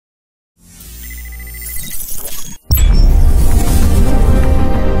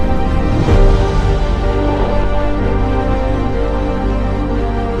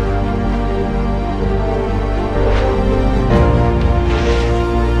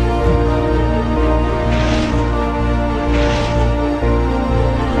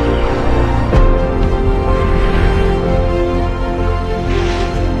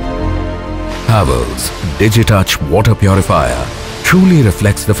Havells Digitouch water purifier truly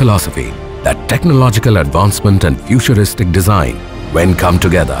reflects the philosophy that technological advancement and futuristic design, when come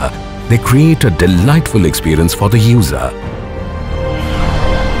together, they create a delightful experience for the user.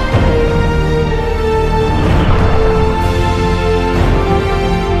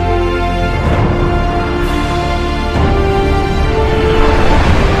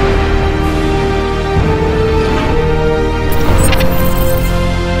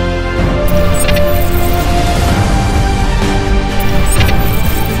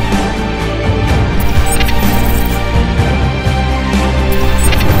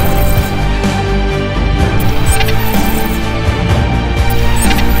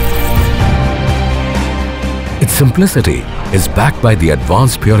 Its simplicity is backed by the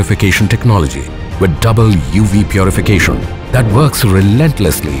advanced purification technology with double UV purification that works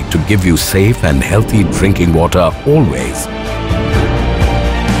relentlessly to give you safe and healthy drinking water always.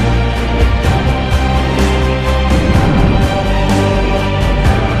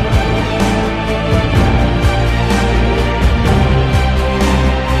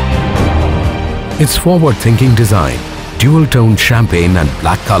 Its forward-thinking design, dual-toned champagne and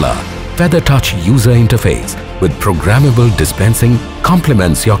black color, feather touch user interface with programmable dispensing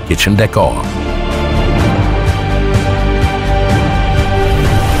complements your kitchen decor.